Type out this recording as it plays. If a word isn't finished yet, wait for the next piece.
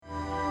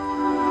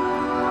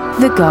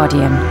The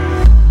Guardian.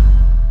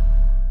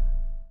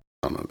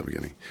 At the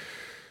beginning.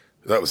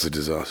 That was a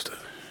disaster.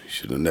 You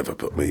should have never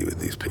put me with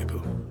these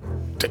people.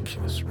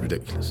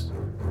 Ridiculous.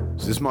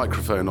 Is this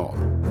microphone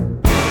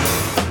on?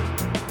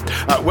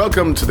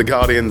 Welcome to The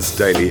Guardian's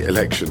Daily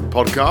Election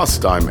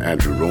Podcast. I'm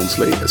Andrew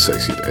Rawnsley,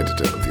 Associate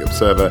Editor of The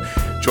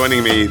Observer.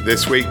 Joining me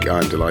this week,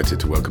 I'm delighted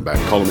to welcome back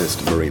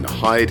columnist Marina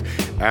Hyde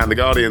and The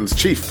Guardian's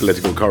Chief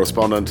Political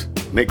Correspondent,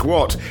 Nick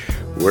Watt.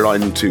 We're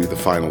on to the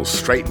final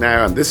straight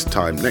now, and this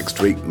time next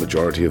week, the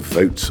majority of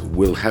votes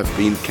will have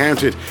been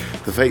counted.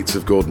 The fates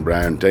of Gordon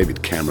Brown,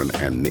 David Cameron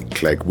and Nick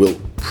Clegg will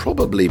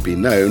probably be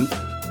known,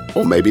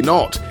 or maybe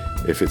not,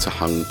 if it's a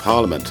hung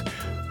parliament.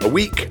 A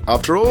week,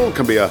 after all,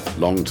 can be a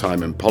long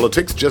time in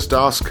politics. Just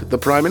ask the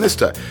Prime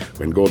Minister.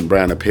 When Gordon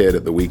Brown appeared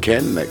at the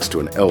weekend next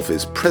to an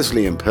Elvis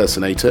Presley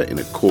impersonator in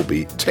a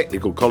Corby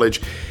Technical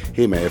College,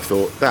 he may have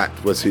thought that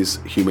was his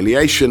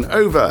humiliation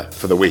over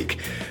for the week.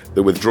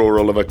 The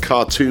withdrawal of a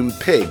cartoon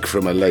pig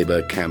from a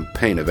Labour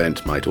campaign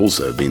event might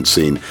also have been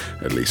seen,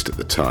 at least at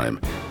the time,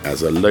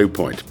 as a low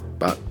point.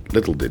 But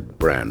little did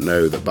Brown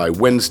know that by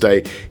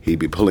Wednesday he'd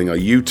be pulling a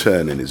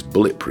U-turn in his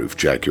bulletproof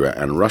Jaguar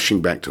and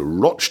rushing back to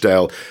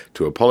Rochdale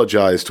to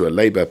apologise to a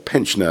Labour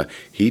pensioner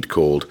he'd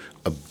called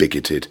a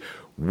bigoted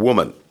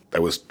woman.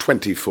 There was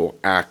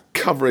 24-hour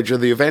coverage of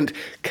the event,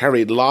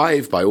 carried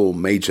live by all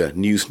major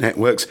news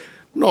networks,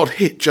 not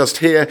hit just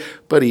here,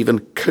 but even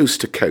coast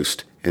to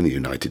coast in the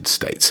United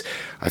States.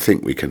 I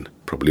think we can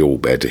probably all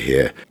bear to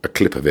hear a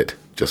clip of it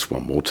just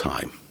one more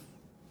time.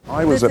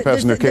 I was a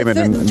person who came in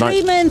and...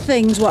 Three main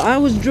things what I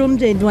was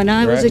drummed in when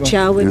I was a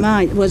child with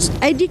mine was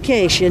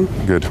education,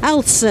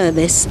 health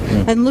service,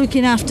 and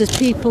looking after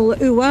people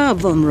who are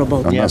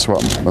vulnerable. And that's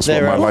what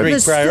my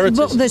life...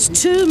 But there's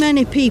too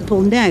many people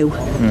now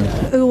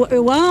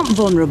who aren't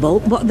vulnerable,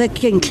 but they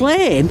can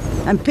claim,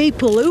 and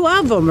people who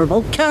are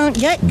vulnerable can't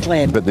get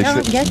claimed. But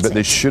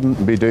they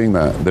shouldn't be doing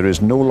that. There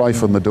is no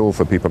life on the dole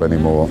for people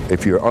anymore.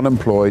 If you're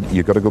unemployed,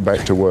 you've got to go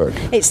back to work.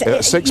 You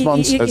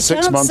can't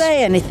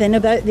say anything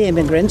about the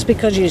immigrants,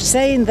 because you're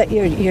saying that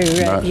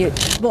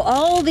but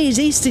all these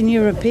Eastern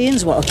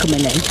Europeans what are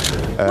coming in,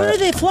 where are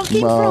they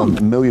flocking from?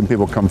 1 million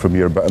people come from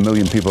Europe, but 1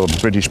 million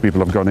British people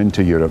have gone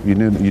into Europe. You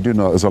do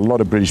know there's a lot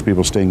of British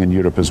people staying in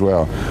Europe as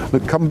well.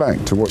 Look, come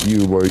back to what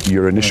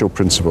your initial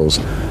principles,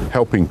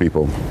 helping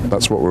people.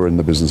 That's what we're in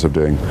the business of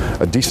doing.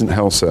 A decent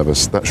health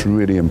service, that's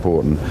really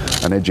important,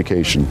 and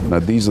education. Now,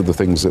 these are the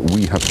things that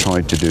we have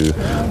tried to do.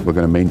 We're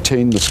going to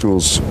maintain the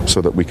schools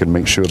so that we can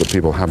make sure that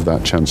people have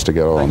that chance to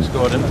get on. Thanks,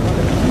 Gordon.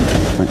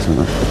 Thanks very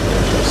much.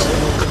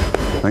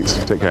 Thanks.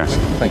 Take care.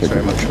 Thanks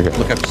very much. Okay.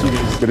 Look after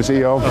you. Good to see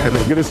you all. Okay.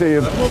 Good to see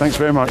you. Thanks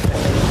very much.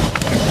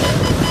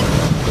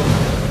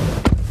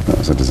 That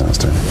was a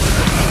disaster.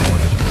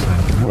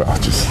 Well,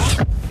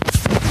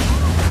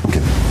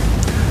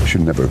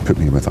 should never have put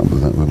me with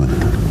that woman.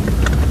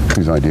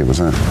 Whose idea was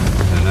that?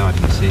 I don't know. I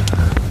didn't see.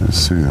 It was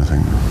Sue, I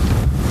think.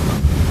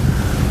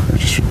 They're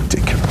just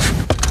ridiculous.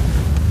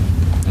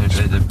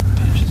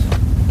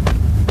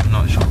 I'm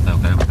not sure they'll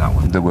go with that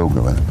one. They will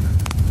go with it.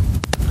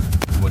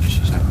 What did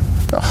she say?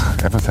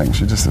 Everything.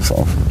 She's just a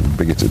sort of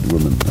bigoted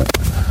woman that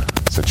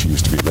said she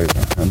used to be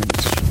Labour. I mean,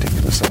 it's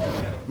ridiculous.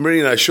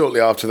 Marina, shortly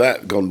after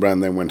that, Gordon Brown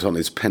then went on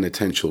his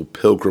penitential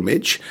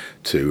pilgrimage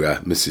to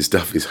Mrs.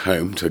 Duffy's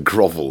home to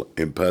grovel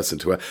in person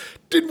to her.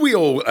 Did we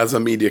all, as a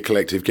media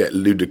collective, get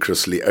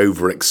ludicrously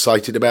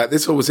overexcited about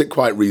this, or was it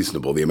quite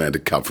reasonable, the amount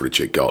of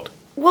coverage it got?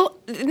 Well,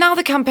 now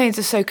the campaigns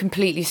are so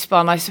completely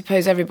spun, I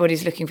suppose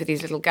everybody's looking for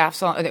these little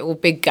gaffes, aren't they? All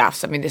big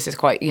gaffes. I mean, this is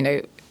quite,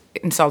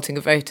 insulting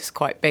a vote is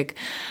quite big.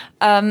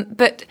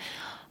 But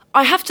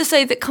I have to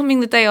say that coming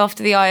the day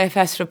after the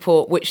IFS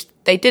report, which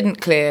they didn't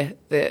clear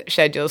the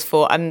schedules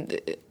for, and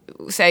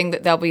saying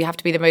that they'll have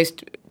to be the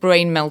most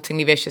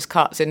brain-meltingly vicious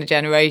cuts in a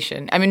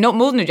generation. I mean, not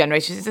more than a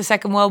generation, it's the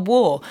Second World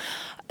War.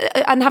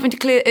 And having to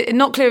clear,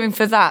 not clearing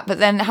for that, but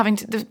then having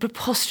to, the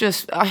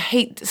preposterous, I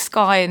hate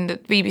Sky and the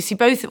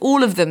BBC,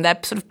 all of them, they're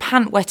sort of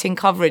pant-wetting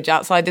coverage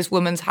outside this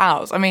woman's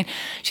house. I mean,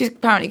 she's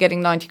apparently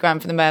getting 90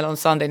 grand from the Mail on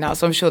Sunday now,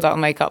 so I'm sure that'll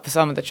make up for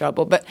some of the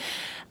trouble. But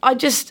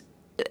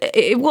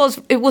it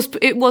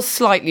was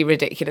slightly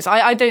ridiculous.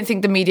 I don't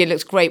think the media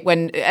looks great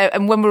when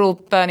we're all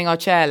burning our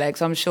chair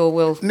legs. I'm sure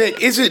we'll...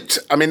 Nick,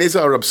 is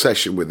our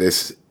obsession with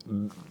this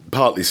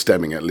partly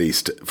stemming at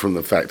least from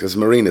the fact, as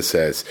Marina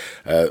says,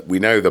 we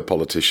know the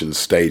politicians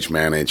stage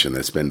manage and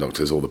their spin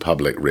doctors all the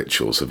public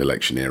rituals of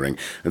electioneering.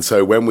 And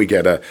so when we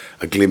get a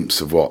glimpse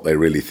of what they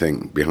really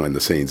think behind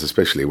the scenes,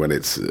 especially when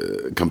it's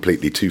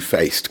completely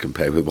two-faced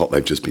compared with what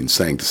they've just been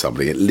saying to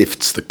somebody, it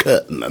lifts the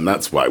curtain. And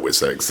that's why we're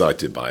so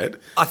excited by it.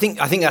 I think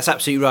that's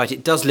absolutely right.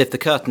 It does lift the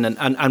curtain.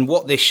 And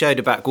what this showed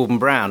about Gordon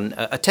Brown,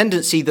 a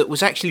tendency that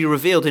was actually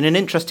revealed in an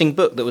interesting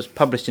book that was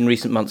published in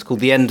recent months called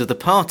The End of the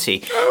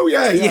Party. Oh,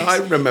 yeah, I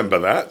remember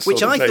remember that.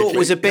 Which I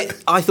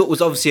thought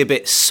was obviously a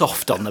bit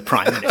soft on the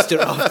Prime Minister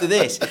after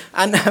this.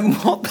 And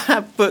what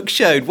that book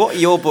showed, what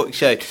your book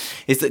showed,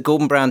 is that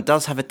Gordon Brown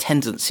does have a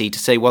tendency to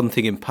say one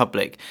thing in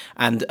public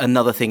and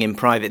another thing in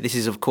private. This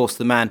is, of course,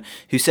 the man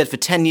who said for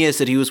 10 years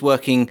that he was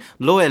working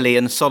loyally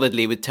and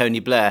solidly with Tony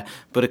Blair,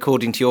 but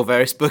according to your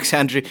various books,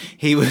 Andrew,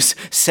 he was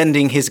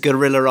sending his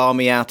guerrilla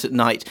army out at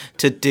night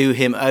to do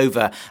him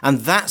over.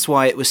 And that's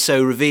why it was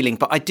so revealing.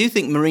 But I do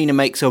think Marina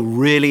makes a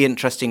really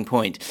interesting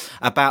point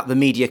about the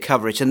media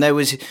coverage. And there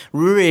was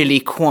really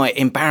quite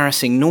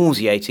embarrassing,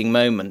 nauseating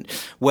moment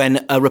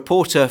when a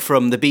reporter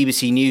from the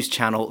BBC News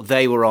channel,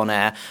 they were on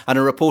air, and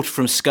a reporter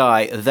from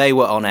Sky, they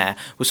were on air,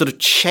 was sort of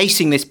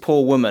chasing this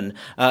poor woman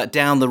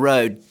down the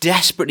road,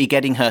 desperately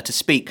getting her to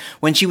speak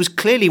when she was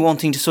clearly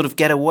wanting to sort of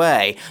get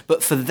away.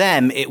 But for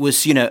them, it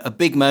was, a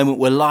big moment.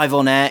 We're live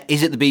on air.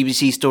 Is it the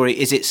BBC story?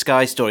 Is it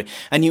Sky story?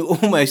 And you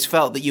almost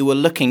felt that you were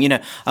looking,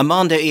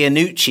 Armando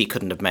Iannucci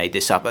couldn't have made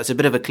this up. That's a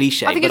bit of a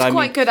cliche. I think it's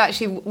quite good,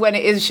 actually, when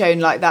it is shown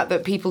like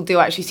that people do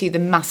actually see the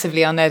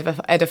massively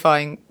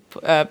unedifying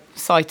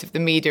side of the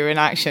media in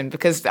action,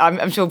 because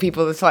I'm sure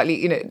people are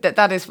slightly,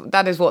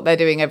 that is what they're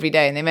doing every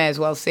day, and they may as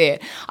well see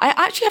it. I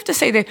actually have to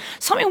say, though,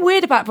 something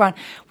weird about Brown.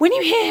 When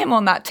you hear him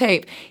on that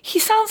tape, he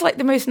sounds like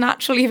the most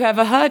natural you've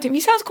ever heard him.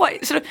 He sounds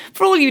quite sort of,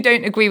 for all you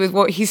don't agree with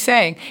what he's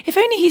saying, if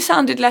only he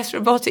sounded less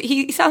robotic.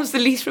 He sounds the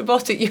least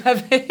robotic you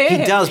ever hear.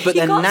 He does, but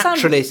then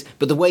naturalist.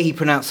 But the way he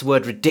pronounced the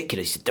word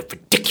ridiculous,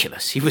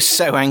 ridiculous. He was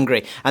so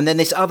angry. And then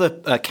this other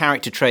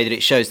character trait that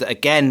it shows that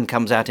again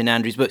comes out in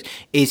Andrew's books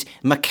is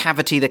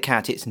McCavity the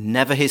cat. It's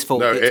never his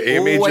fault. No,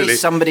 it's always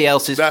somebody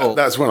else's fault.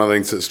 That's one of the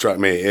things that struck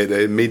me. It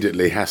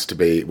immediately has to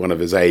be one of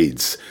his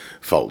aides'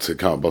 faults. It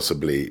can't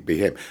possibly be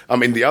him. I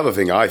mean, the other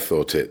thing I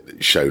thought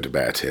it showed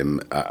about him,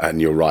 and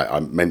you're right,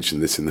 I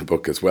mentioned this in the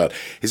book as well,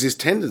 is his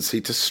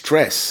tendency to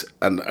stress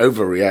and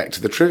overreact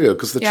to the trivial.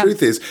 Because the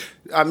truth is,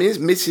 I mean,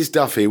 Mrs.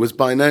 Duffy was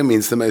by no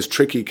means the most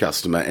tricky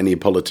customer any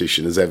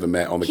politician has ever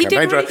met on the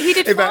campaign trail. He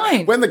did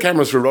fine. When the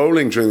cameras were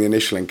rolling during the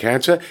initial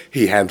encounter,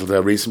 he handled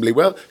her reasonably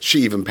well. She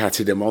even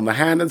patted him on the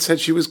hand and said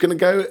she was going to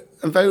go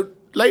and vote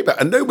Labour,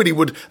 and nobody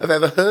would have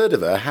ever heard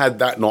of her had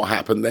that not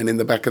happened then in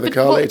the back of the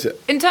car later.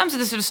 In terms of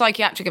the sort of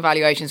psychiatric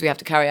evaluations we have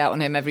to carry out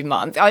on him every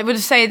month, I would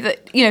say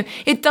that,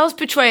 it does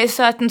portray a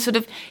certain sort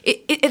of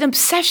an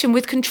obsession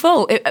with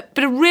control,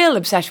 but a real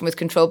obsession with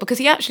control, because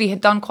he actually had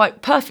done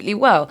quite perfectly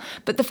well.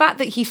 But the fact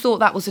that he thought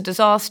that was a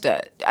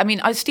disaster, I mean,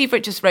 Steve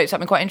Richards wrote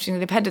something quite interesting in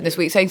The Independent this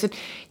week saying that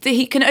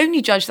he can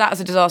only judge that as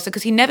a disaster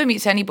because he never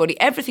meets anybody.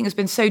 Everything has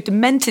been so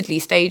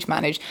dementedly stage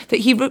managed that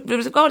he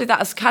regarded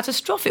that as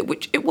catastrophic,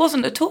 which it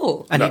wasn't at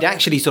all. And he'd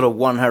actually sort of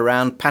won her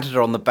round, patted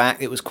her on the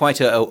back. It was quite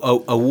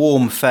a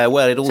warm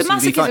farewell. It all it's a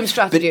masochism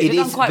strategy. It's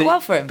done quite well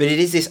for him. But it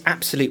is this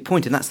absolute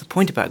point, and that's the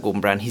point about Gordon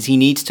Brown, is he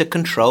needs to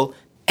control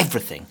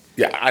everything.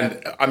 Yeah,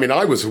 and I mean,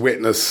 I was a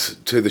witness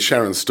to the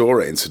Sharon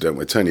Storey incident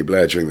with Tony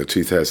Blair during the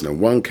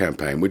 2001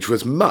 campaign, which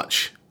was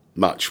much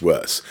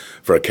worse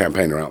for a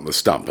campaigner out on the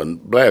stump, and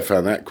Blair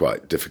found that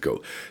quite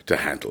difficult to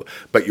handle.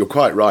 But you're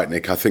quite right,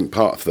 Nick. I think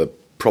part of the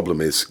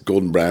problem is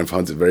Gordon Brown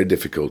finds it very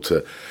difficult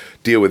to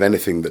deal with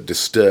anything that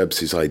disturbs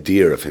his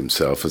idea of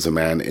himself as a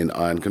man in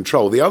iron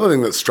control. The other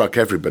thing that struck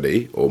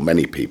everybody, or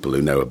many people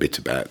who know a bit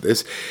about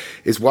this,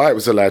 is why it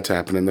was allowed to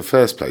happen in the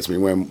first place. I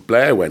mean, when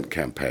Blair went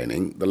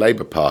campaigning, the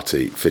Labour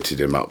Party fitted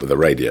him up with a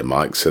radio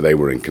mic, so they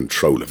were in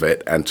control of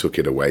it and took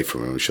it away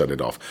from him and shut it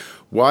off.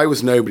 Why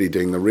was nobody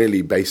doing the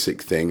really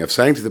basic thing of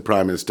saying to the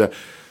Prime Minister,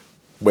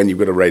 when you've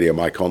got a radio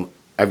mic on,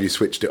 have you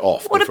switched it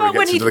off? What about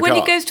when he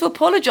goes to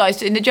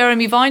apologise in the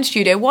Jeremy Vine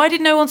studio? Why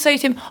did no one say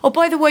to him, oh,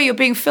 by the way, you're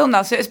being filmed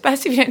now, so it's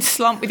best if you don't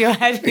slump with your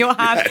head in your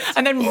hand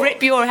and then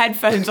rip your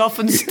headphones off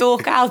and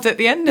stalk out at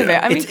the end of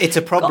it? I mean, it's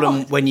a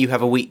problem when you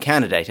have a weak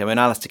candidate. I mean,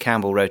 Alistair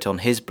Campbell wrote on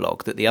his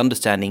blog that the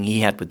understanding he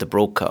had with the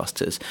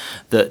broadcasters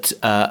that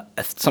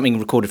something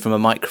recorded from a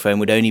microphone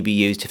would only be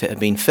used if it had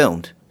been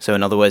filmed. So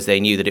in other words,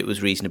 they knew that it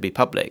was reasonably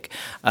public.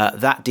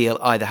 That deal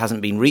either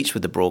hasn't been reached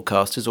with the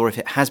broadcasters, or if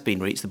it has been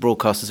reached, the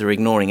broadcasters are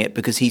ignoring it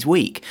because he's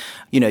weak.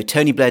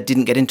 Tony Blair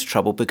didn't get into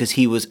trouble because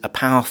he was a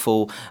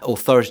powerful,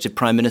 authoritative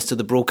Prime Minister.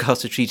 The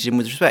broadcaster treated him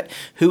with respect.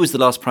 Who was the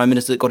last Prime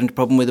Minister that got into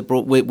problem with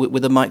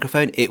a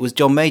microphone? It was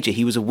John Major.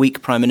 He was a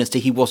weak Prime Minister.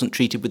 He wasn't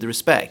treated with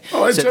respect.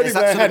 Oh, and so Tony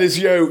Blair had his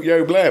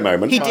Yo Blair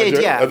moment. He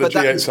did, yeah.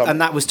 And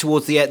that was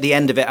towards the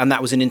end of it, and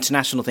that was an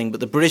international thing.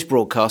 But the British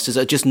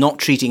broadcasters are just not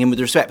treating him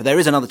with respect. But there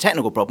is another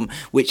technical problem,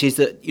 which is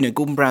that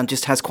Gordon Brown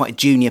just has quite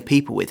junior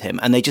people with him,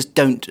 and they just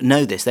don't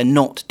know this. They're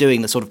not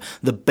doing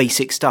the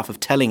basic stuff of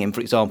telling him, for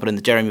example, in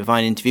the Jeremy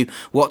Vine interview,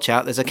 watch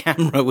out, there's a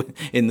camera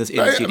in the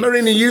studio.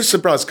 Marina, you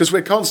surprised, because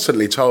we're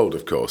constantly told,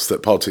 of course,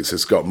 that politics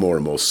has got more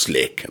and more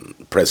slick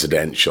and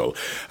presidential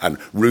and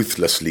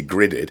ruthlessly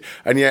gridded,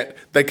 and yet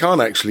they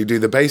can't actually do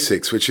the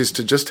basics, which is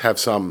to just have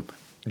some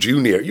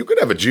junior. You could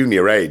have a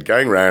junior aide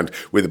going around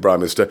with the Prime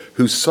Minister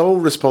whose sole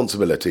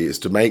responsibility is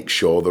to make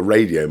sure the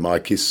radio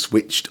mic is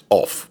switched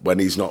off when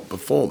he's not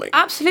performing.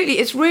 Absolutely.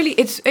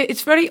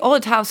 It's very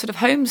odd how sort of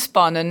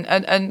homespun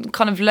and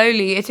kind of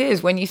lowly it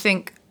is when you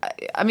think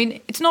I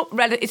mean, it's not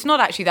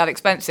actually that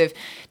expensive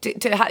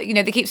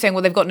they keep saying,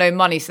 well, they've got no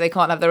money, so they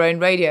can't have their own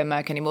radio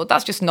mic anymore.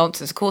 That's just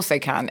nonsense. Of course they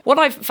can. What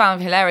I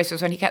found hilarious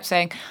was when he kept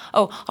saying,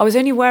 oh, I was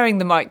only wearing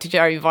the mic to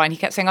Jeremy Vine. He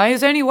kept saying, I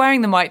was only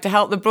wearing the mic to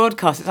help the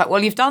broadcast. It's like,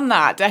 well, you've done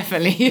that,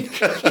 definitely.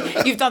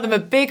 You've done them a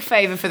big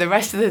favour for the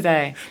rest of the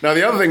day. Now,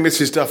 the other thing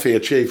Mrs. Duffy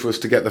achieved was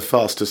to get the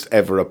fastest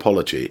ever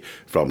apology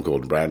from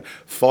Gordon Brown,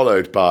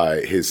 followed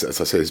by his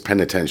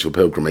penitential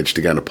pilgrimage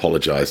to go and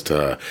apologise to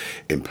her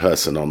in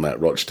person on that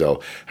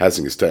Rochdale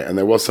housing estate. And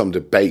there was some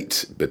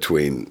debate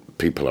between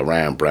people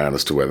around Brown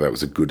as to whether that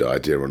was a good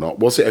idea or not.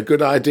 Was it a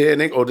good idea,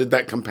 Nick, or did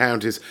that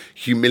compound his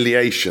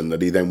humiliation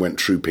that he then went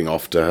trooping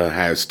off to her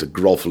house to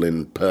grovel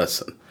in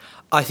person?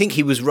 I think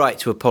he was right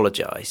to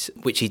apologise,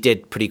 which he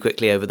did pretty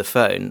quickly over the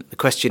phone. The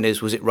question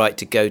is, was it right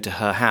to go to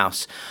her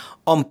house?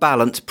 On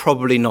balance,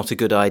 probably not a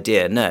good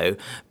idea, no,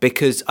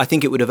 because I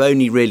think it would have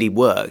only really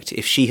worked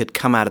if she had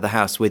come out of the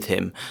house with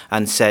him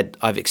and said,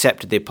 I've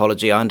accepted the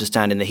apology, I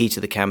understand in the heat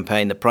of the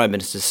campaign the Prime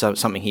Minister's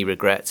something he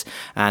regrets,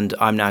 and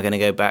I'm now going to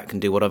go back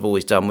and do what I've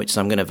always done, which is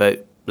I'm going to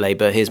vote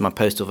Labour, here's my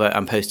postal vote,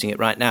 I'm posting it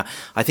right now.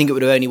 I think it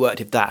would have only worked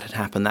if that had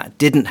happened. That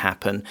didn't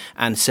happen,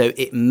 and so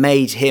it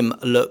made him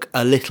look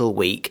a little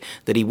weak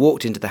that he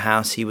walked into the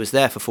house, he was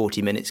there for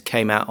 40 minutes,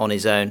 came out on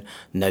his own,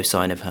 no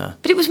sign of her.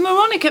 But it was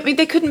moronic. I mean,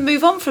 they couldn't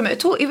move on from it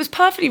at all. It was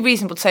perfectly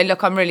reasonable to say,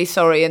 look, I'm really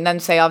sorry, and then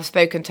say, I've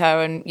spoken to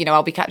her and,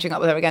 I'll be catching up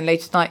with her again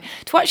later tonight.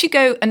 To actually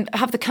go and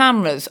have the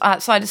cameras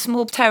outside a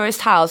small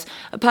terraced house,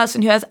 a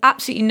person who has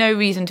absolutely no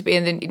reason to be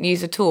in the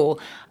news at all,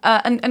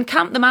 and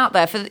camp them out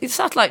there for the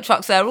satellite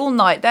trucks there all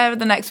night, there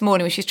the next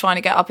morning when she's trying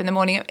to get up in the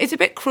morning. It's a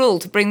bit cruel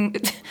to bring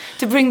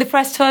the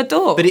press to her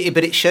door. But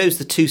it shows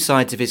the two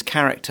sides of his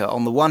character.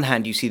 On the one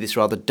hand, you see this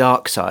rather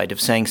dark side of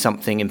saying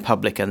something in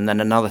public and then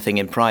another thing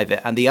in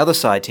private. And the other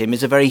side to him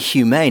is a very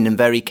humane and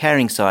very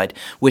caring side.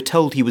 We're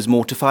told he was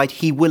mortified.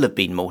 He will have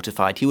been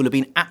mortified. He will have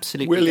been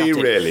absolutely gutted.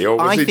 Will he really? Or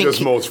was he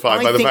just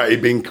mortified by the fact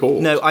he'd been caught?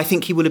 No, I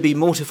think he will have been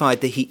mortified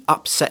that he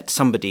upset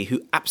somebody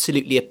who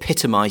absolutely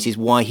epitomises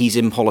why he's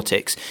in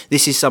politics.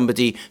 This is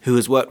somebody who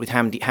has worked with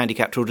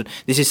handicapped children.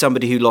 This is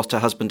somebody who lost her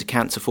husband to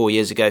cancer 4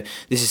 years ago.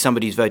 This is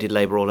somebody who's voted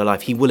Labour all her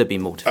life. He will have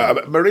been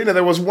mortified. Marina,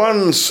 there was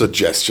one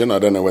suggestion, I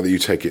don't know whether you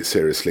take it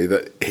seriously,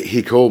 that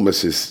he called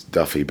Mrs.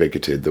 Duffy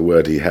bigoted, the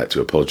word he had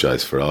to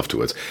apologise for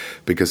afterwards,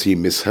 because he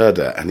misheard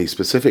her, and he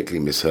specifically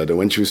misheard her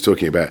when she was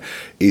talking about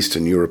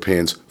Eastern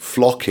Europeans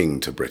flocking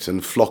to Britain,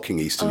 flocking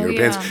Eastern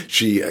Europeans.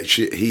 Yeah.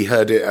 He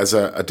heard it as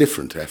a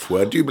different F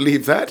word. Do you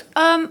believe that?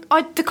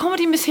 The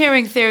comedy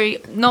mishearing theory,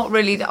 not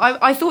really.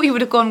 I thought he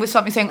would have gone with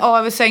something saying,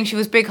 I was saying she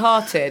was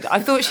big-hearted. I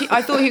thought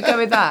he'd go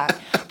with that.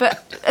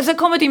 But as a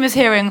comedy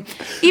mishearing,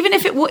 even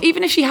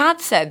if she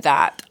had said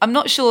that, I'm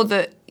not sure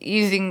that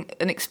using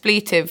an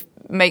expletive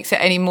makes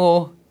it any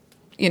more,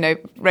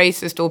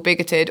 racist or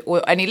bigoted,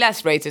 or any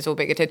less racist or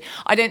bigoted.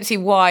 I don't see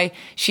why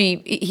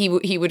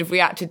he would have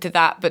reacted to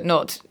that, but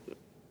not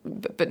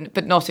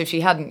if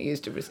she hadn't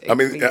used a expletive. I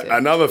mean,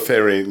 another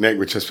theory, Nick,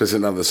 which I suppose is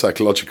another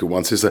psychological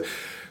one, is that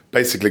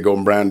basically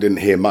Gordon Brown didn't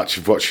hear much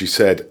of what she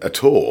said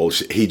at all.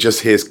 He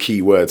just hears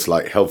key words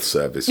like health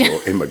service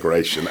or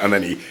immigration, and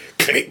then he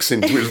clicks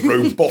into his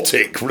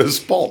robotic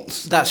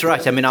response. That's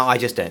right. I mean, I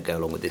just don't go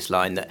along with this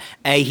line that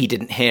A, he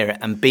didn't hear it,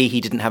 and B, he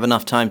didn't have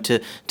enough time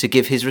to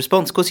give his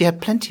response. Of course, he had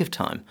plenty of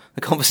time.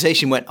 The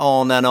conversation went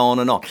on and on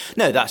and on.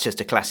 No, that's just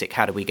a classic,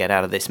 how do we get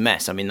out of this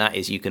mess? I mean, that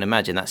is, you can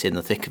imagine, that's in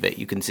the thick of it.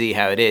 You can see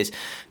how it is.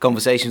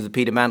 Conversations with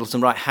Peter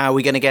Mandelson, right, how are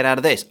we going to get out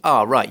of this?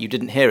 Right, you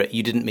didn't hear it.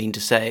 You didn't mean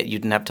to say it. You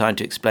didn't have time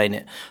to explain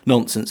it.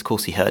 Nonsense. Of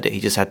course, he heard it. He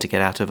just had to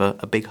get out of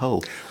a big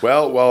hole.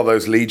 Well, while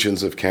those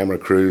legions of camera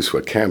crews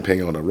were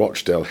camping on a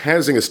Rochdale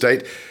housing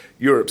estate,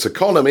 Europe's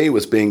economy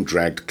was being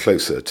dragged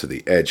closer to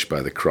the edge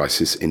by the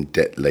crisis in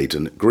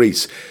debt-laden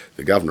Greece.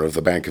 The governor of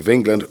the Bank of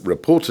England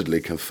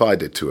reportedly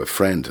confided to a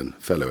friend and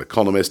fellow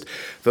economist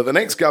that the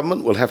next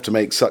government will have to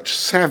make such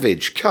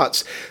savage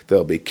cuts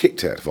they'll be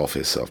kicked out of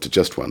office after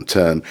just one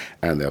term,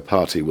 and their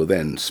party will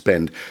then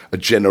spend a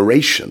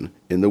generation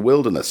in the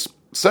wilderness.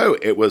 So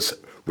it was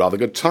rather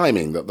good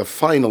timing that the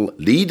final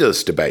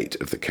leaders' debate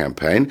of the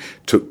campaign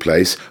took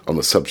place on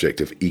the subject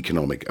of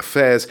economic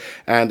affairs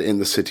and in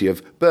the city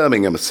of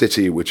Birmingham, a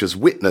city which has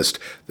witnessed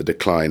the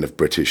decline of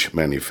British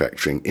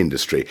manufacturing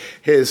industry.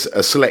 Here's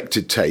a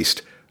selected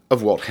taste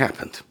of what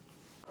happened.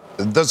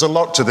 There's a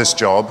lot to this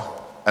job,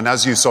 and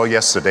as you saw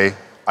yesterday,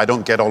 I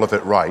don't get all of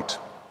it right,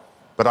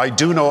 but I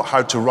do know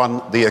how to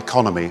run the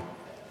economy.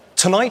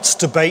 Tonight's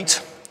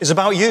debate is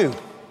about you,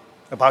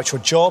 about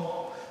your job,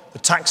 the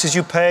taxes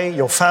you pay,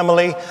 your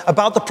family,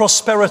 about the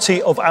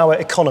prosperity of our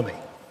economy.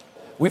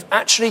 We've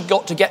actually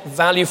got to get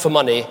value for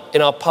money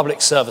in our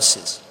public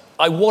services.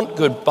 I want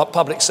good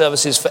public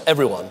services for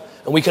everyone,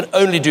 and we can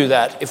only do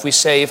that if we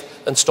save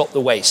and stop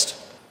the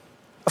waste.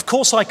 Of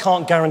course, I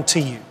can't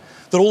guarantee you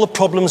that all the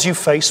problems you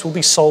face will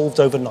be solved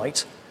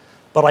overnight,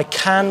 but I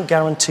can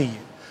guarantee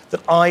you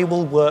that I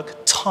will work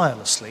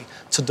tirelessly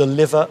to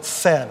deliver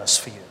fairness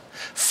for you,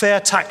 Fair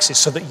taxes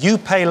so that you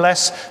pay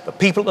less, but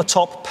people at the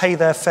top pay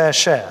their fair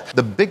share.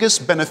 The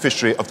biggest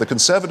beneficiary of the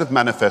Conservative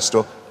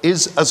manifesto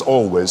is, as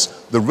always,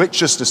 the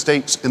richest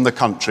estates in the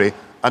country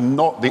and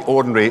not the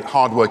ordinary,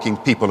 hard-working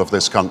people of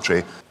this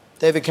country.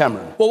 David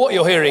Cameron. Well, what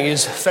you're hearing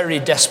is very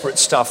desperate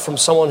stuff from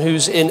someone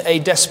who's in a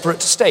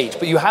desperate state.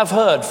 But you have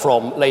heard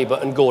from Labour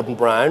and Gordon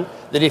Brown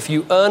that if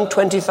you earn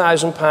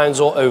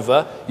 £20,000 or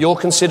over, you're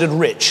considered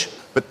rich.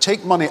 But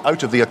take money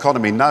out of the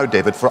economy now,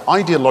 David, for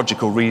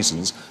ideological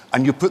reasons,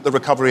 and you put the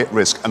recovery at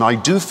risk. And I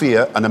do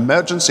fear an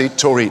emergency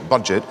Tory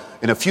budget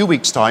in a few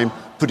weeks' time,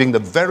 putting the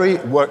very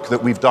work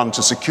that we've done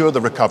to secure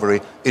the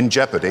recovery in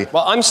jeopardy.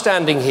 Well, I'm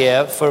standing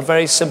here for a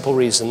very simple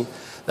reason,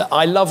 that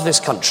I love this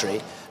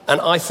country, and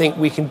I think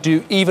we can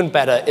do even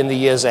better in the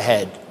years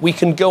ahead. We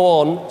can go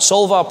on,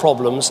 solve our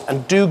problems,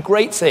 and do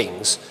great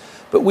things,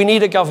 but we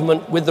need a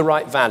government with the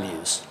right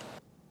values.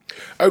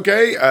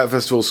 OK,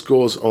 first of all,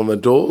 scores on the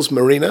doors.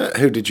 Marina,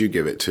 who did you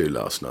give it to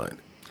last night?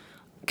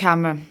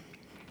 Cameron.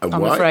 And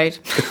I'm why? afraid.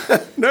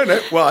 No,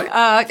 why?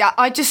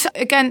 I just,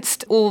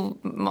 against all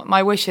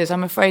my wishes,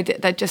 I'm afraid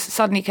that there just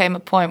suddenly came a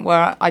point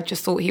where I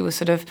just thought he was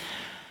sort of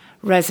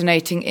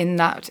resonating in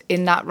that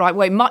right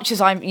way. Much as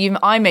I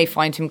may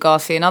find him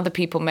gassy and other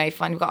people may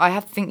find him, I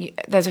have to think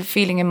there's a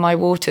feeling in my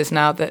waters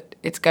now that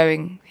it's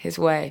going his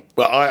way.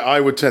 Well, I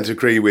would tend to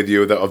agree with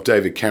you that of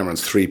David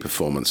Cameron's three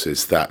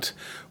performances, that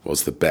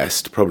was the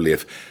best. Probably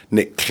of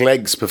Nick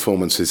Clegg's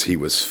performances, he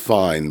was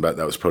fine, but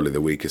that was probably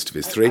the weakest of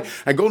his three.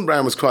 And Gordon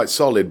Brown was quite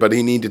solid, but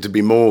he needed to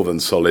be more than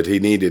solid. He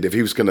needed, if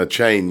he was going to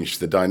change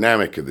the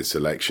dynamic of this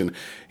election,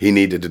 he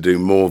needed to do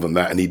more than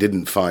that. And he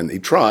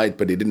tried,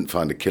 but he didn't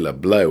find a killer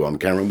blow on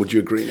Cameron. Would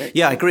you agree, Nick?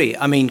 Yeah, I agree.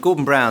 I mean,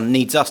 Gordon Brown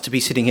needs us to be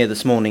sitting here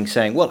this morning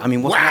saying, well, I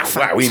mean, wasn't that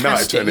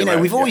fantastic?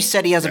 We've always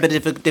said he has a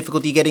bit of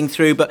difficulty getting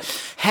through, but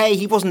hey,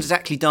 he wasn't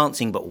exactly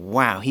dancing, but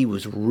wow, he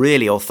was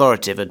really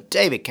authoritative. And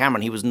David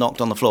Cameron, he was knocked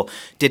on the floor.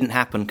 Didn't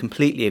happen.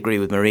 Completely agree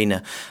with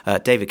Marina.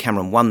 David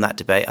Cameron won that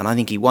debate, and I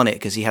think he won it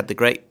because he had the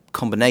great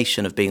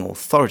combination of being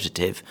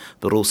authoritative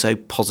but also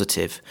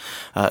positive.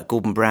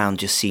 Gordon Brown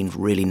just seemed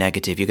really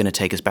negative. You're going to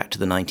take us back to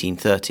the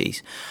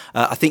 1930s.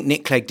 I think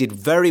Nick Clegg did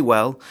very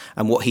well,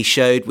 and what he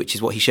showed, which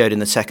is what he showed in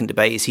the second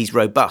debate, is he's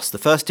robust. The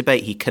first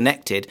debate he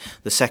connected,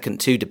 the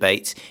second two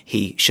debates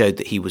he showed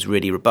that he was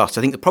really robust.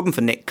 I think the problem for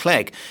Nick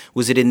Clegg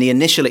was that in the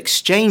initial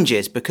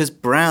exchanges, because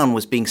Brown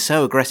was being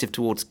so aggressive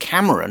towards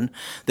Cameron,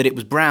 that it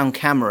was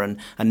Brown-Cameron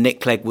and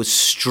Nick Clegg was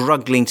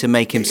struggling to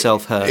make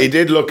himself heard. He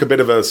did look a bit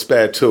of a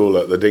spare tool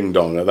at the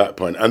ding-dong at that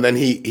point. And then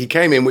he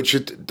came in, which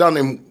had done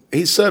him...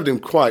 He served him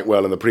quite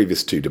well in the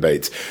previous two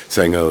debates,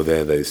 saying, oh,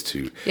 there those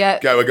two. Yeah.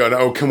 We're going,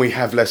 oh, can we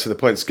have less of the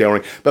point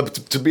scoring? But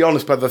to be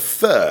honest, by the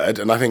third,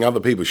 and I think other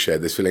people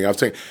shared this feeling, I was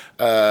saying,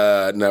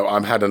 no,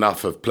 I've had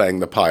enough of playing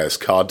the pious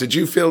card. Did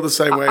you feel the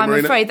same way, Marina?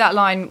 I'm afraid that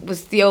line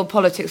was the old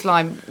politics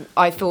line.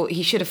 I thought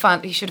he should have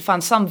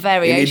found some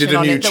variation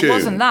on it. There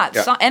wasn't that.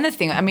 Yeah.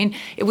 Anything. I mean,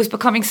 it was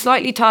becoming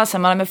slightly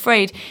tiresome, and I'm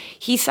afraid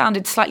he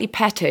sounded slightly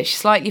pettish,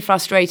 slightly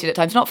frustrated at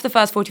times. Not for the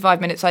first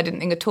 45 minutes, I didn't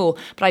think at all,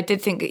 but I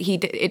did think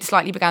that it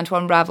slightly began to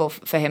unravel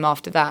for him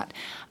after that,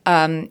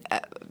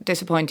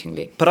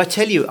 disappointingly. But I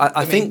tell you,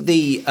 I think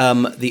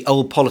the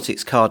old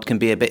politics card can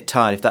be a bit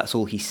tired if that's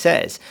all he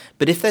says.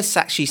 But if there's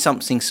actually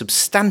something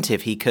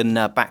substantive he can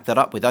back that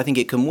up with, I think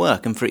it can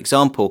work. And for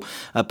example,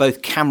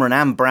 both Cameron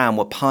and Brown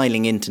were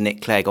piling into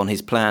Nick Clegg on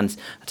his plans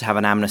to have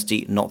an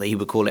amnesty, not that he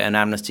would call it an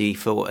amnesty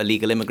for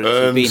illegal immigrants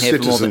who've been here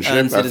for more than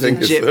earned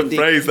citizenship. I think is the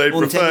phrase they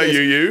prefer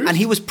you use. And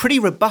he was pretty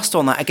robust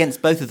on that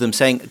against both of them,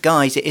 saying,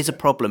 guys, it is a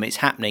problem, it's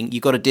happening,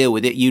 you've got to deal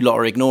with it, you lot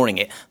are ignoring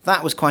it.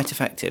 That was quite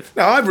effective.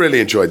 Now, I've really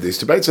enjoyed these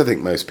debates. I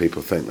think most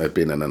people think they've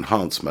been an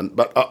enhancement,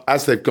 but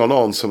as they've gone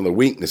on, some of the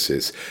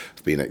weaknesses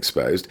have been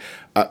exposed.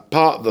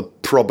 Part of the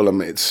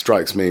problem, it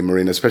strikes me,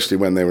 Marina, especially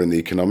when they were in the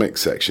economic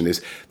section,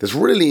 is there's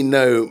really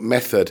no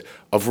method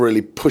of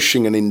really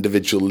pushing an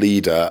individual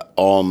leader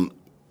on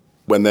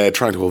when they're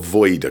trying to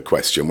avoid a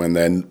question, when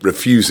they're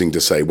refusing to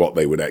say what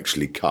they would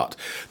actually cut.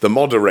 The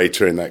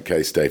moderator in that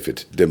case,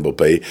 David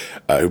Dimbleby,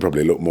 who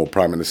probably looked more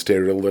prime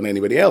ministerial than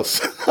anybody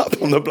else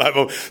up on the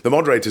platform, the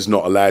moderator's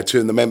not allowed to,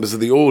 and the members of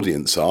the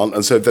audience aren't,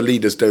 and so if the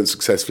leaders don't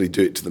successfully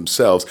do it to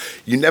themselves,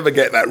 you never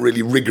get that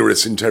really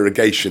rigorous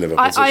interrogation of a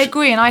position. I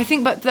agree, and I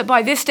think that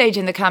by this stage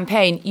in the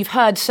campaign, you've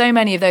heard so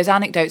many of those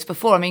anecdotes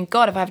before. I mean,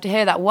 God, if I have to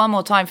hear that one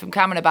more time from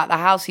Cameron about the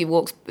house he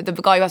walks, the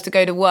guy who has to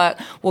go to work,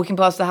 walking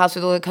past the house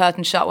with all the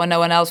curtains shut when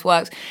no one else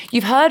works.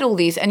 You've heard all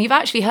these, and you've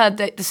actually heard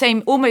the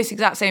same, almost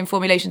exact same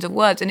formulations of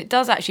words, and it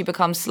does actually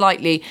become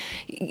slightly,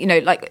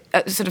 like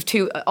sort of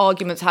two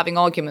arguments having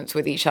arguments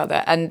with each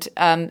other. And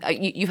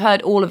you've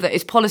heard all of that.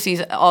 It's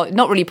policies,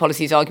 not really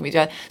policies arguing,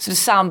 sort of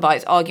sound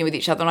bites arguing with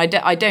each other. And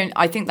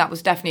I think that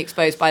was definitely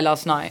exposed by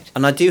last night.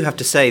 And I do have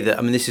to say that,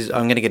 I'm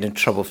going to get in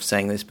trouble for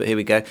saying this, but here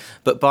we go.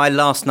 But by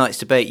last night's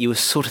debate, you were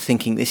sort of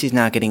thinking this is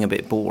now getting a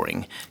bit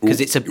boring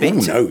because it's a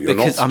bit. No, you're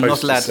not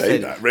supposed to say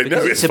that.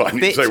 No, it's fine.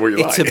 You say what you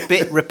like. It's a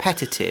bit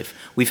repetitive.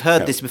 We've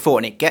heard this before,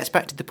 and it gets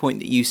back to the point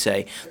that you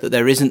say, that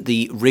there isn't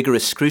the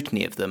rigorous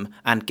scrutiny of them.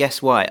 And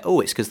guess why?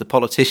 Oh, it's because the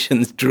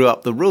politicians drew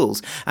up the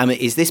rules. It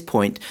is this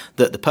point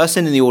that the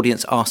person in the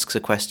audience asks a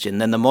question,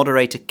 then the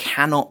moderator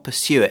cannot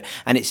pursue it.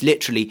 And it's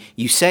literally,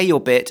 you say your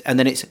bit, and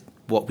then it's,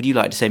 what would you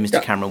like to say,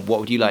 Mr. Cameron?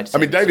 What would you like to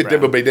say? David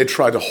Dimbleby did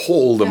try to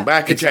haul them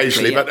back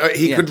occasionally, but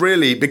he could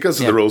really,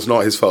 because of the rules, not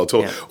his fault at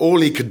all. All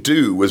he could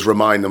do was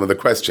remind them of the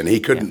question. He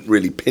couldn't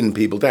really pin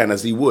people down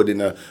as he would in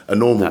a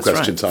normal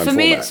question time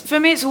format. For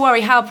me, it's a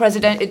worry how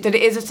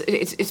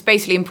it's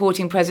basically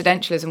importing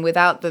presidentialism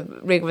without the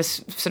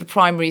rigorous sort of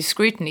primary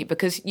scrutiny,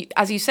 because,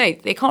 as you say,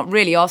 they can't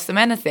really ask them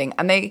anything,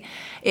 and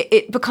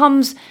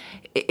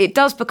it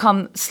does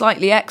become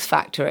slightly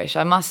X-Factor-ish.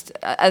 I must,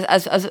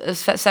 as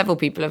several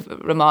people have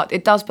remarked,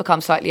 it does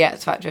become slightly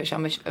X-Factor-ish,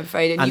 I'm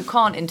afraid, and you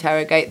can't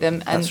interrogate them.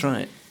 That's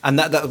right. And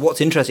that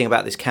what's interesting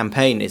about this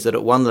campaign is that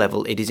at one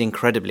level it is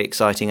incredibly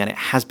exciting, and it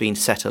has been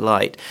set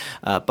alight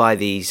by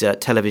these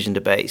television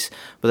debates.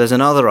 But there's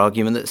another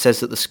argument that says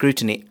that the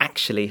scrutiny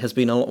actually has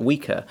been a lot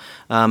weaker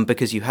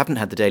because you haven't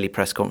had the daily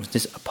press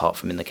conferences, apart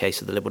from in the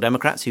case of the Liberal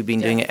Democrats who've been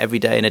doing it every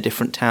day in a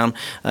different town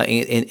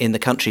in the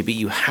country. But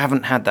you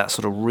haven't had that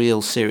sort of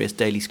real serious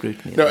daily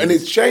scrutiny. No, and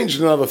it's changed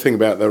another thing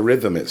about the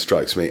rhythm, it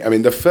strikes me.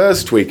 The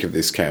first week of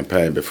this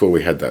campaign, before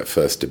we had that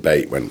first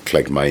debate when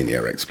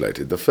Cleggmania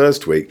exploded, the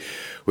first week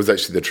was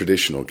actually the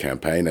traditional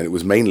campaign, and it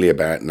was mainly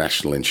about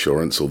national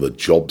insurance, or the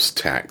jobs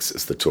tax,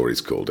 as the Tories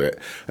called it,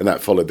 and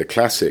that followed the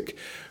classic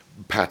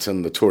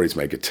pattern. The Tories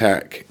make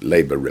attack,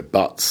 Labour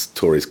rebuts,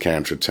 Tories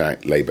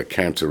counter-attack, Labour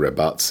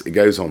counter-rebuts. It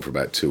goes on for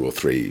about 2 or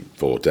 3,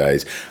 4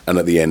 days, and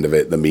at the end of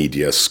it, the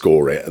media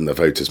score it and the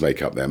voters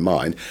make up their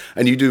mind.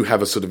 And you do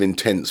have a sort of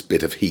intense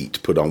bit of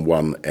heat put on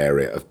one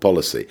area of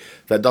policy.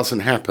 That doesn't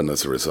happen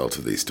as a result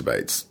of these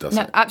debates, does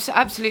it? No,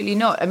 absolutely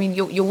not.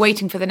 You're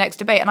waiting for the next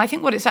debate. And I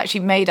think what it's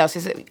actually made us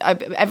is that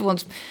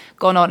everyone's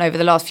gone on over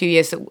the last few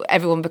years that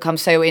everyone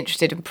becomes so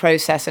interested in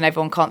process, and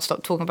everyone can't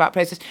stop talking about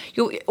process.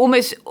 You're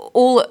almost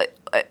all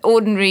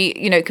ordinary,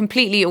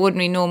 completely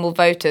ordinary, normal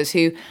voters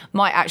who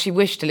might actually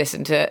wish to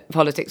listen to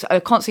politics are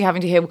constantly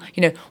having to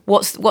hear,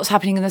 what's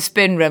happening in the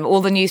spin room.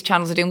 All the news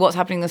channels are doing what's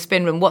happening in the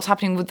spin room, what's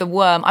happening with the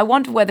worm. I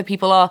wonder whether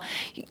people are,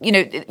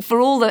 for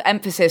all the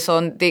emphasis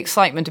on the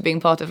excitement of being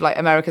part of like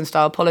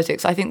American-style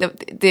politics, I think that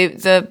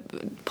the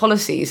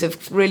policies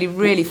have really,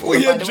 really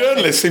fallen by the way.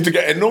 Journalists seem to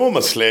get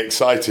enormously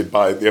excited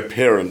by the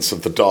appearance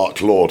of the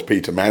Dark Lord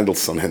Peter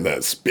Mandelson in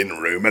their spin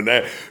room, and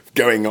they're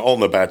going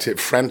on about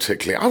it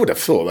frantically. I would have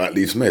thought that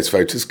leaves most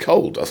voters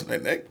cold, doesn't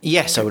it, Nick?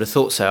 Yes, I would have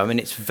thought so.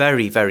 It's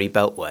very, very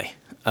Beltway.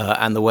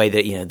 And the way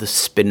that, the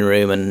spin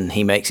room and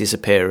he makes his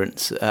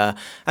appearance.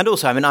 And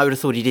also, I would have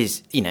thought it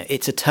is,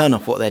 it's a turn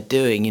off what they're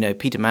doing.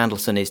 Peter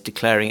Mandelson is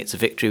declaring it's a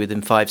victory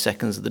within 5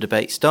 seconds of the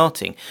debate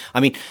starting.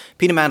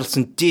 Peter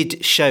Mandelson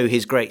did show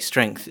his great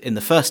strength in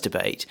the first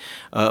debate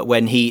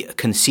when he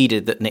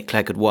conceded that Nick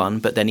Clegg had won,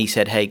 but then he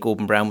said, hey,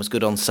 Gordon Brown was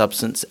good on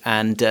substance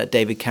and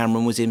David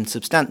Cameron was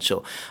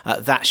insubstantial.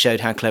 That showed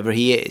how clever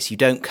he is. You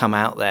don't come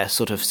out there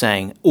sort of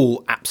saying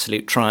all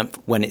absolute triumph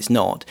when it's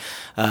not.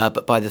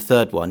 But by the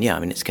third one,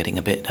 it's getting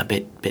a bit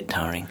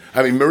tiring.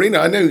 Marina,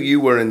 I know you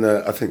were in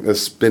the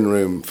spin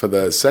room for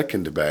the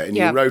second debate, and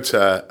you wrote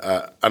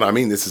and I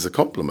mean this is a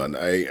compliment,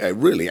 a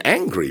really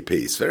angry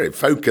piece, very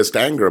focused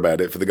anger about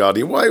it for The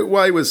Guardian. Why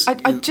were you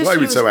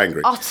so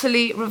angry?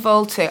 Utterly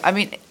revolting.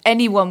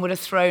 Anyone would have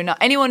thrown up.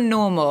 Anyone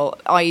normal,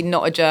 i.e.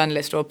 not a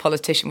journalist or a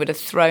politician, would have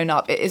thrown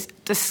up. It is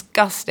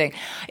disgusting.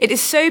 It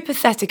is so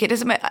pathetic.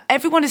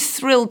 Everyone is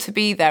thrilled to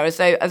be there, as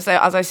though, as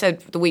I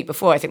said the week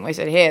before, I think we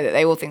said here, that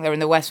they all think they're in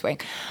the West Wing.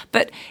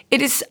 But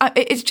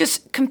it's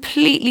just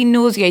completely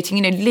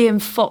nauseating.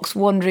 Liam Fox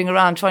wandering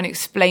around trying to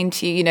explain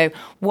to you,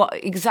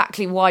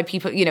 why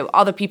people,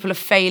 other people are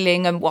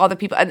failing and what other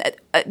people, and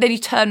then you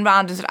turn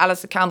around and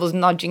Alistair Campbell's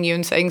nudging you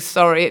and saying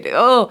sorry.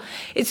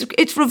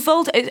 It's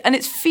revolting and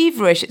it's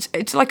feverish.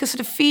 It's like a sort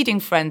of feeding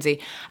frenzy,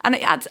 and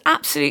it adds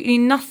absolutely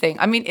nothing.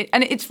 And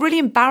it's really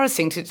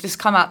embarrassing to just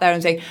come out there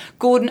and say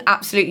Gordon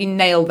absolutely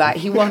nailed that.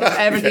 He won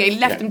everything. He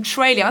left them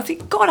trailing. I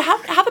think, God,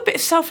 have a bit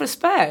of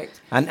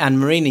self-respect. And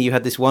Marina, you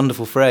had this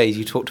wonderful phrase.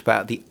 You talked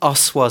about the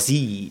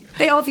Oswazi.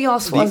 They are the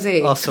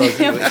Oswazi.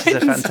 Which is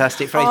a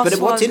fantastic phrase. But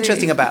what's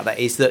interesting about that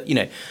is that,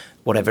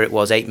 whatever it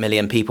was, 8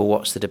 million people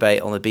watched the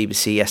debate on the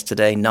BBC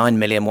yesterday, 9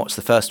 million watched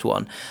the first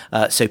one.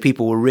 So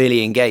people were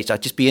really engaged.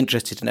 I'd just be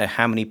interested to know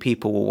how many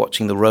people were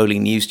watching the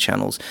rolling news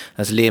channels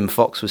as Liam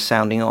Fox was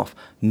sounding off.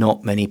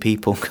 Not many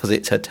people, because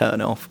it's a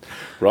turn off.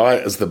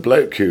 Right, as the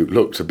bloke who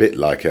looked a bit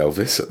like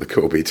Elvis at the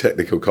Corby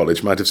Technical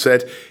College might have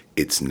said,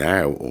 it's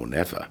now or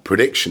never.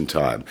 Prediction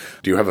time.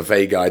 Do you have a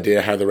vague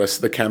idea how the rest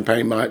of the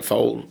campaign might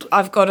fold?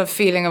 I've got a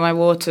feeling in my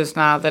waters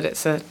now that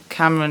it's a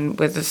Cameron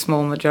with a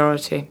small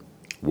majority.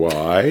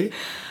 Why?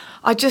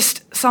 I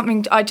just felt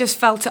it.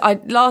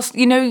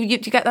 You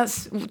get,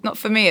 that's not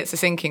for me, it's a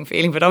sinking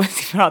feeling, but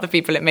obviously for other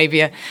people it may be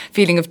a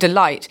feeling of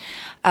delight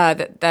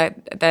that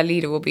their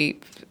leader will be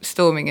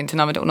storming into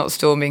number, or not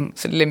storming,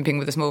 sort of limping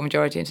with a small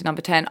majority into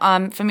number 10.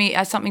 For me,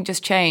 something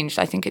just changed.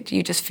 I think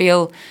you just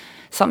feel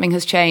something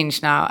has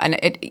changed now,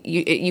 and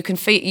you can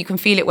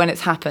feel it when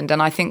it's happened.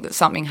 And I think that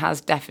something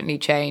has definitely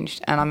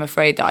changed, and I'm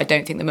afraid that I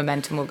don't think the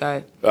momentum will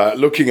go.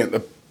 Looking at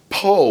the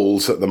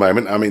polls at the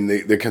moment, I mean,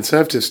 the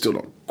Conservatives still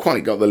not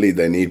quite got the lead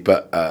they need,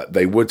 but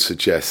they would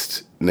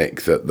suggest,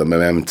 Nick, that the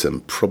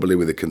momentum probably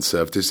with the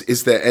Conservatives.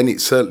 Is there any,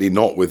 certainly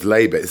not with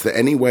Labour, is there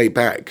any way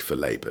back for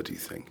Labour, do you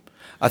think?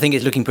 I think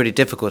it's looking pretty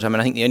difficult. I mean,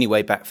 I think the only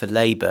way back for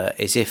Labour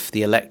is if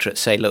the electorate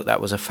say, look,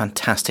 that was a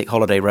fantastic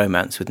holiday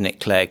romance with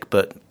Nick Clegg,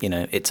 but, you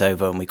know, it's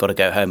over and we've got to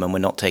go home and we're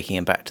not taking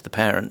him back to the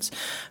parents.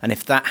 And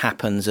if that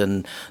happens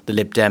and the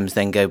Lib Dems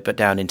then go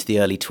down into the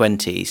early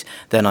 20s,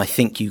 then I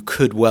think you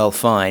could well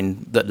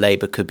find that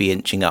Labour could be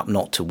inching up,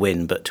 not to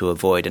win, but to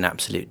avoid an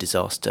absolute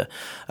disaster.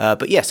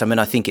 But yes, I mean,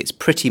 I think it's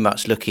pretty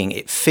much looking,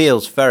 it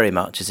feels very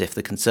much as if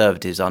the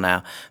Conservatives are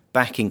now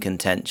back in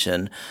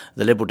contention.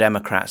 The Liberal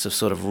Democrats have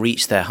sort of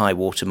reached their high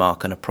water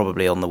mark and are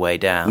probably on the way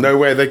down. No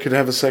way they could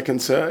have a second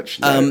surge?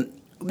 No.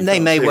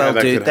 They may well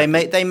do. They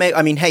may.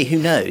 I mean, hey, who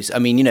knows? I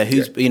mean, you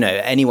know,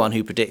 anyone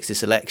who predicts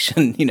this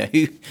election,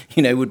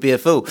 who would be a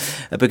fool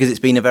because it's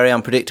been a very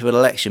unpredictable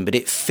election. But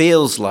it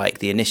feels like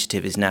the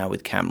initiative is now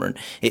with Cameron.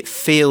 It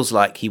feels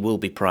like he will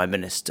be Prime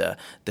Minister.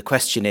 The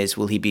question is,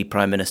 will he be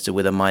Prime Minister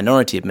with a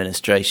minority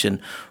administration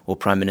or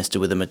Prime Minister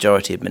with a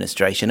majority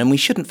administration? And we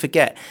shouldn't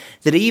forget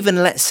that even,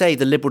 let's say,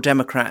 the Liberal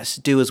Democrats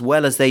do as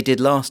well as they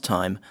did last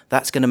time,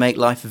 that's going to make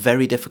life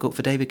very difficult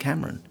for David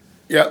Cameron.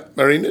 Yeah,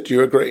 Marina, do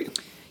you agree?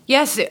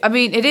 Yes, I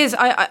mean, it is.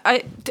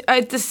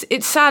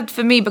 It's sad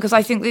for me because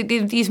I think that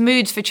these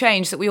moods for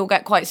change that we all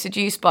get quite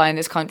seduced by in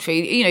this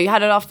country, you know, you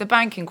had it after the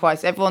banking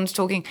crisis, everyone's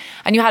talking,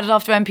 and you had it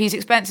after MPs'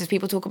 expenses,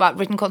 people talk about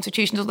written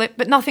constitutions,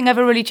 but nothing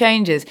ever really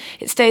changes.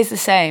 It stays the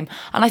same.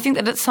 And I think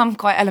that at some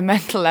quite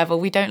elemental level,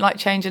 we don't like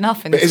change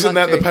enough in this country. But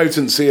isn't that the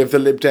potency of the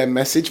Lib Dem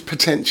message,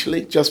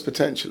 potentially, just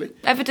potentially?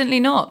 Evidently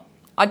not.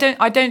 I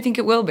don't think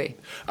it will be.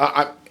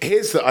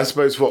 Here's, I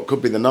suppose, what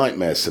could be the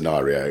nightmare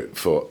scenario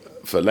for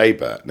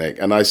Labour, Nick,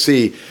 and I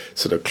see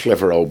sort of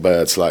clever old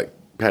birds like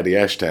Paddy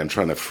Ashdown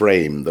trying to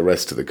frame the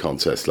rest of the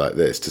contest like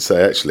this to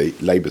say, actually,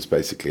 Labour's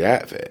basically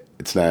out of it.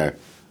 It's now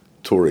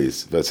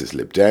Tories versus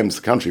Lib Dems.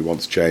 The country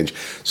wants change,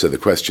 so the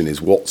question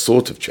is what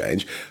sort of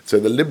change? So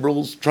the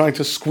Liberals trying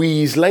to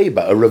squeeze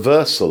Labour, a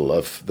reversal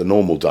of the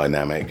normal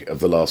dynamic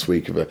of the last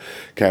week of a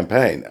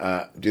campaign.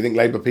 Do you think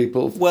Labour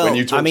people, when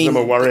you talk to them,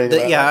 are worrying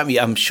about that? I mean,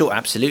 I'm sure,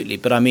 absolutely.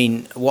 But I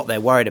mean, what they're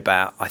worried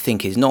about, I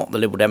think, is not the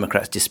Liberal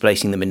Democrats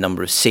displacing them in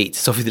number of seats.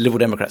 It's obviously the Liberal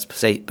Democrats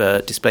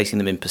displacing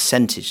them in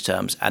percentage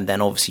terms and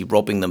then obviously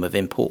robbing them of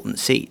important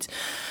seats.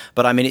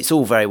 But I mean, it's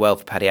all very well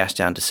for Paddy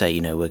Ashdown to say, you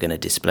know, we're going to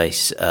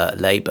displace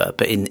Labour,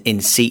 but in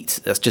seats,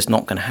 that's just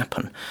not going to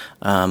happen.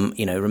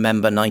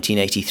 Remember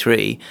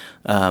 1983,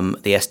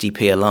 the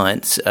SDP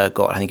alliance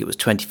got, I think it was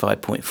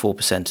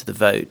 25.4% of the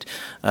vote.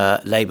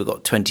 Labour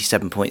got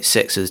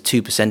 27.6%, so there's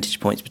 2 percentage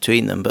points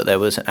between them, but there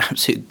was an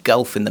absolute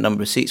gulf in the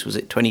number of seats. Was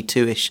it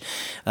 22-ish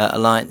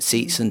alliance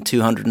seats and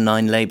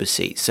 209 Labour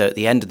seats? So at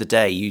the end of the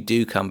day, you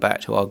do come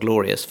back to our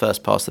glorious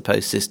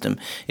first-past-the-post system.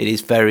 It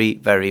is very,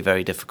 very,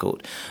 very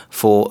difficult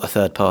for a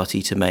third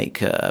party to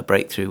make a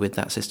breakthrough with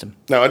that system.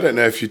 Now, I don't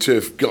know if you two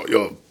have got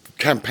your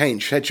campaign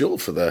schedule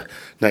for the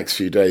next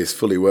few days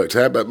fully worked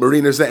out, but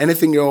Marina, is there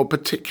anything you're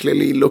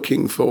particularly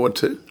looking forward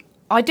to?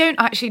 I don't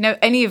actually know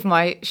any of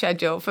my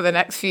schedule for the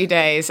next few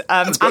days.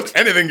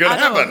 Anything could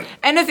happen.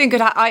 Anything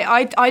could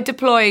happen. I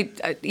deploy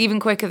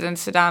even quicker than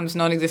Saddam's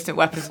non-existent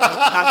weapons of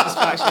mass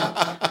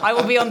destruction. I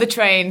will be on the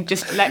train.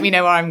 Just let me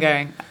know where I'm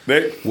going.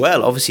 Nick?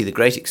 Well, obviously the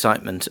great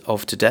excitement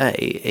of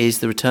today is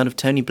the return of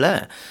Tony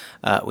Blair.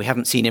 We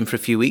haven't seen him for a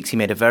few weeks. He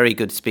made a very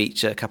good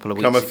speech a couple of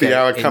weeks ago. Cometh the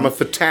hour, cometh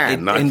the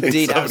tan.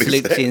 Indeed,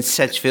 absolutely, in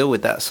Sedgefield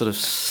with that sort of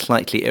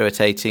slightly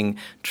irritating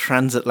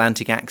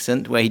transatlantic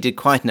accent where he did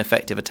quite an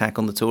effective attack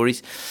on the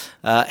Tories.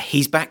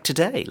 He's back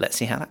today. Let's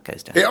see how that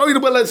goes down. Yeah,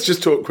 well, let's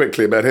just talk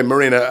quickly about him.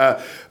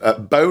 Marina,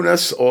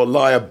 bonus or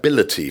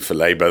liability for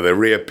Labour, the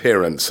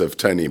reappearance of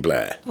Tony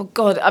Blair? Oh,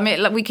 God. I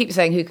mean, we keep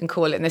saying who can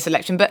call it in this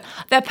election, but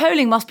their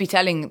polling must be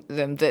telling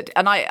them that.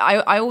 And I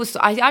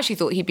actually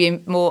thought he'd be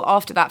more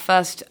after that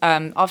first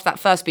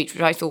speech,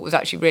 which I thought was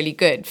actually really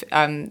good.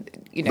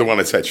 The one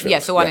in Sedgefield.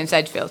 Yes, the one in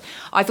Sedgefield.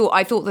 I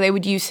thought that they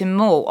would use him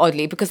more,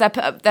 oddly, because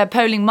their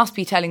polling must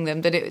be telling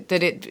them that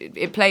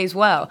it plays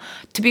well.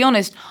 To be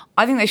honest,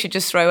 I think they should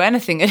just throw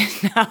anything at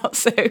it now.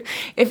 So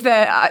if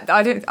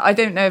I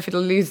don't know if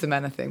it'll lose them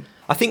anything.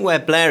 I think where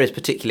Blair is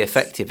particularly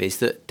effective is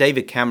that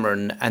David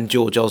Cameron and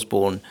George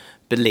Osborne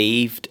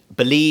believed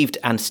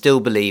and still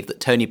believe that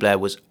Tony Blair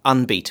was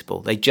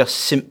unbeatable. They just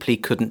simply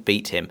couldn't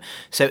beat him.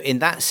 So in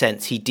that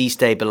sense, he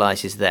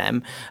destabilises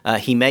them.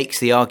 He makes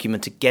the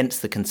argument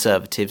against the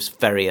Conservatives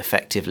very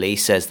effectively,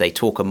 says they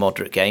talk a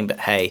moderate game,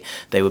 but hey,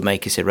 they would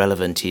make us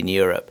irrelevant in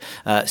Europe.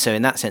 So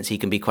in that sense, he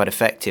can be quite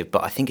effective,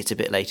 but I think it's a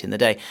bit late in the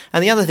day.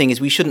 And the other thing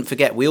is we shouldn't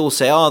forget, we all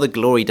say, the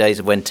glory days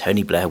of when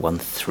Tony Blair won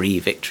 3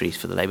 victories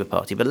for the Labour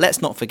Party. But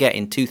let's not forget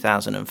in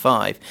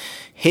 2005,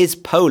 his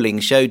polling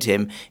showed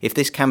him if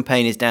this campaign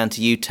campaign is down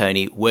to you,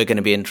 Tony, we're going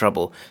to be in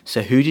trouble.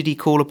 So who did he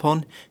call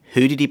upon?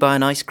 Who did he buy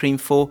an ice cream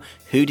for?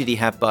 Who did he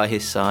have by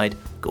his side?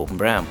 Gordon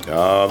Brown.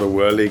 Ah, the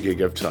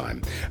whirligig of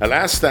time.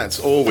 Alas, that's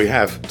all we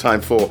have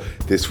time for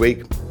this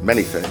week.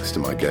 Many thanks to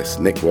my guests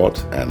Nick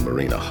Watt and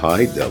Marina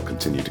Hyde. They'll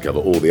continue to cover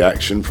all the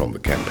action from the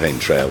campaign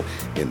trail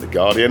in The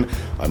Guardian.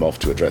 I'm off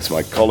to address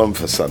my column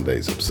for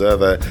Sunday's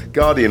Observer.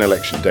 Guardian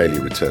Election Daily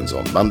returns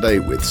on Monday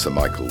with Sir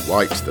Michael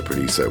White. The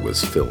producer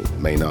was Phil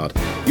Maynard.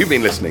 You've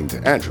been listening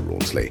to Andrew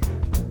Rawnsley.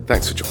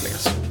 Thanks for joining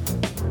us.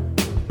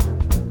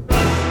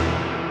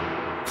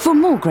 For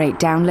more great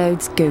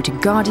downloads, go to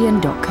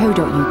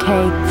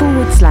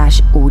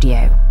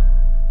guardian.co.uk/audio.